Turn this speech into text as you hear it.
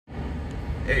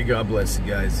Hey, God bless you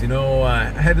guys. I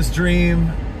had this dream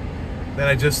that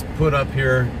I just put up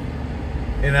here,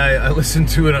 and I listened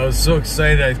to it. I was so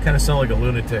excited. I kind of sound like a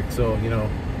lunatic. So,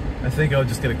 I think I'm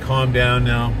just going to calm down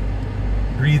now,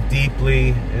 breathe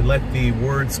deeply, and let the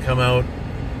words come out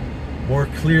more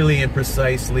clearly and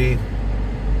precisely.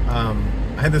 I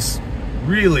had this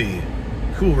really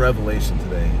cool revelation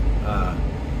today.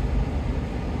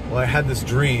 Well, I had this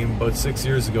dream about 6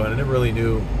 years ago, and I never really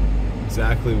knew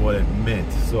exactly what it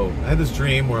meant. So I had this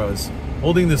dream where I was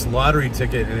holding this lottery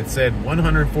ticket, and it said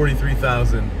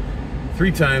 143,000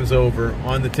 3 times over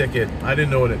on the ticket. I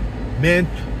didn't know what it meant.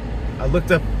 I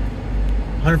looked up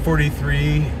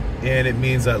 143, and it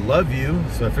means I love you.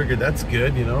 So I figured that's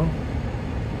good, It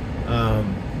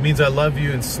means I love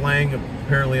you in slang,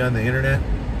 apparently, on the internet.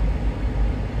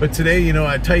 But today,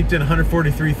 I typed in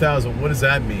 143,000. What does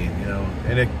that mean,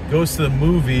 And it goes to the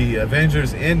movie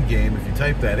Avengers Endgame if you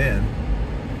type that in.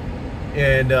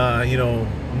 And,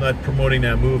 I'm not promoting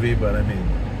that movie, but I mean,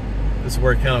 this is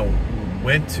where it kind of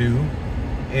went to.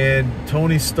 And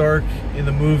Tony Stark in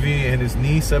the movie and his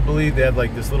niece, I believe, they have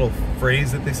like this little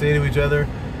phrase that they say to each other.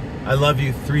 I love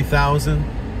you 3,000.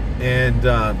 And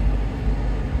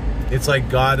it's like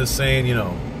God is saying,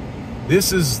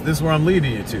 this is where I'm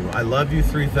leading you to. I love you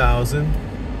 3,000.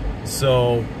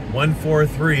 So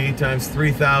 143 times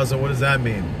 3,000, what does that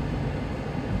mean?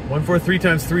 143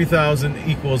 times 3,000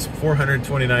 equals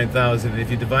 429,000. And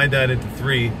if you divide that into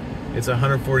 3, it's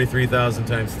 143,000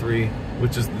 times 3,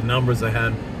 which is the numbers I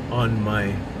had on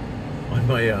my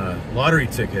lottery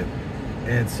ticket.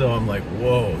 And so I'm like,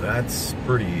 whoa, that's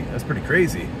pretty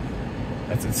crazy.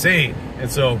 That's insane.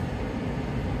 And so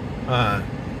I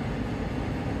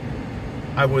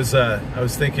was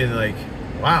thinking, like,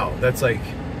 wow, that's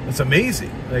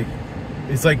amazing. Like,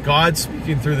 it's like God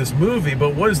speaking through this movie.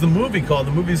 But what is the movie called?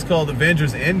 The movie's called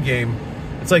Avengers Endgame.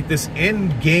 It's like this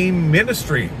Endgame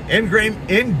ministry,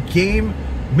 Endgame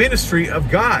ministry of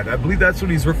God. I believe that's what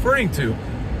he's referring to.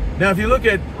 Now, if you look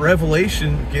at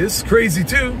Revelation, okay, this is crazy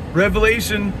too.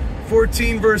 Revelation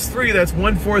 14 verse 3, that's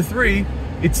 143.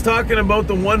 It's talking about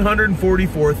the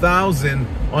 144,000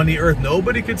 on the earth.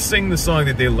 Nobody could sing the song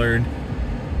that they learned.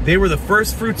 They were the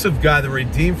first fruits of God that were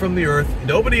redeemed from the earth.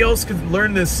 Nobody else could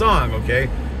learn this song, okay?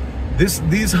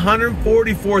 These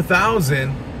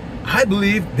 144,000, I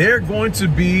believe they're going to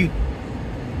be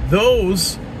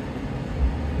those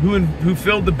who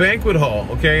filled the banquet hall,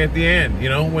 okay, at the end.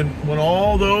 When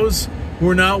all those who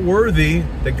were not worthy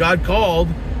that God called,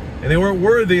 and they weren't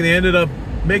worthy, they ended up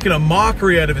making a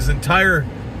mockery out of his entire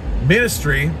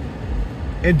ministry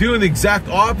and doing the exact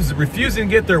opposite, refusing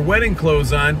to get their wedding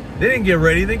clothes on. They didn't get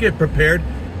ready, they didn't get prepared.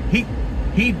 He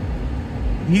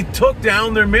took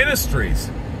down their ministries.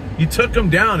 He took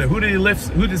them down. And who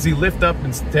does he lift up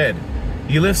instead?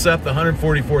 He lifts up the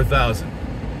 144,000.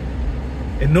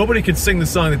 And nobody could sing the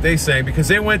song that they sang because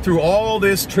they went through all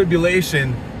this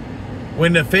tribulation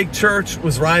when the fake church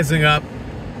was rising up,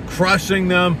 crushing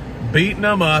them, beating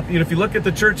them up. If you look at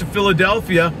the church of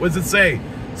Philadelphia, what does it say?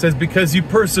 It says, because you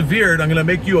persevered, I'm going to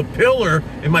make you a pillar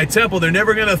in my temple. They're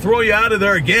never going to throw you out of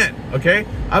there again, okay?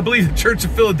 I believe the church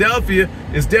of Philadelphia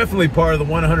is definitely part of the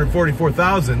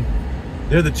 144,000.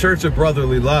 They're the church of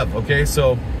brotherly love, okay?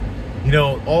 So,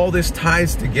 all this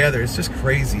ties together. It's just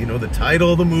crazy. The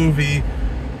title of the movie,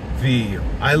 the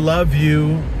I love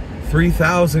you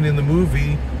 3,000 in the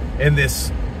movie, and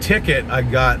this ticket I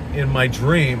got in my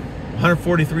dream,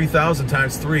 143,000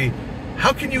 times 3.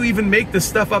 How can you even make this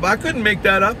stuff up? I couldn't make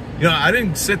that up. I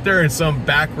didn't sit there in some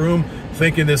back room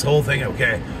thinking this whole thing,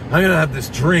 okay, I'm going to have this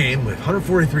dream with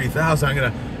 143,000. I'm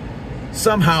going to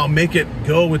somehow make it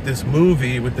go with this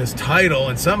movie, with this title,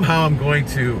 and somehow I'm going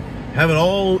to have it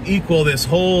all equal this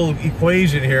whole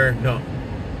equation here. No.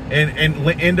 And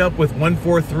end up with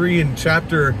 143 in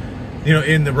chapter,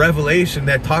 in the Revelation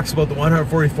that talks about the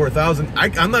 144,000.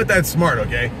 I'm not that smart,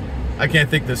 okay? I can't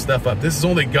think this stuff up. This is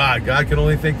only God. God can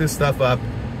only think this stuff up.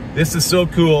 This is so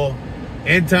cool.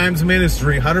 End times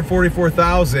ministry,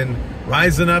 144,000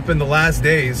 rising up in the last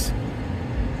days.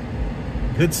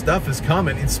 Good stuff is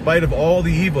coming in spite of all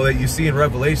the evil that you see in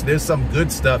Revelation. There's some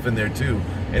good stuff in there too,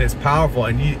 and it's powerful.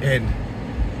 And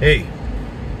hey,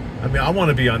 I mean, I want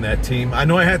to be on that team. I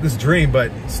know I had this dream,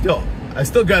 but still, I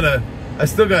still gotta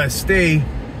stay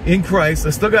in Christ.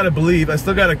 I still gotta believe. I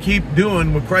still gotta keep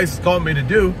doing what Christ has called me to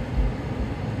do.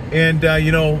 And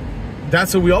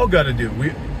that's what we all got to do.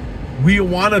 We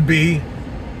want to be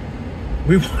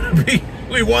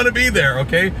there,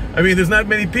 okay? I mean, there's not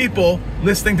many people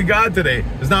listening to God today.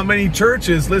 There's not many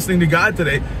churches listening to God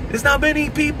today. There's not many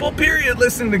people, period,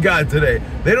 listening to God today.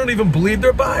 They don't even believe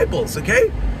their Bibles,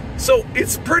 okay? So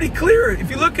it's pretty clear.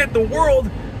 If you look at the world,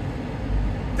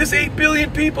 This 8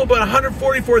 billion people, but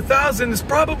 144,000 is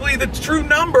probably the true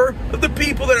number of the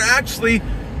people that are actually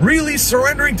really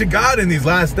surrendering to God in these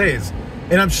last days.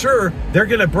 And I'm sure they're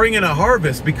going to bring in a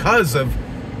harvest because of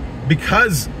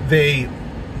their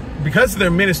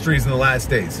ministries in the last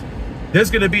days.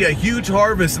 There's going to be a huge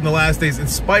harvest in the last days in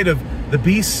spite of the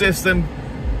beast system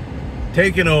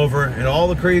taking over and all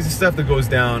the crazy stuff that goes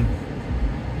down.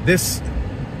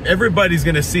 Everybody's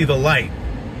going to see the light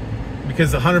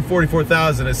because the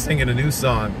 144,000 is singing a new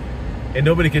song and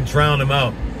nobody can drown them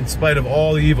out in spite of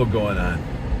all the evil going on.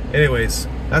 Anyways,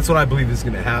 that's what I believe is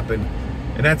going to happen.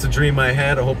 And that's a dream I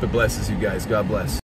had. I hope it blesses you guys. God bless.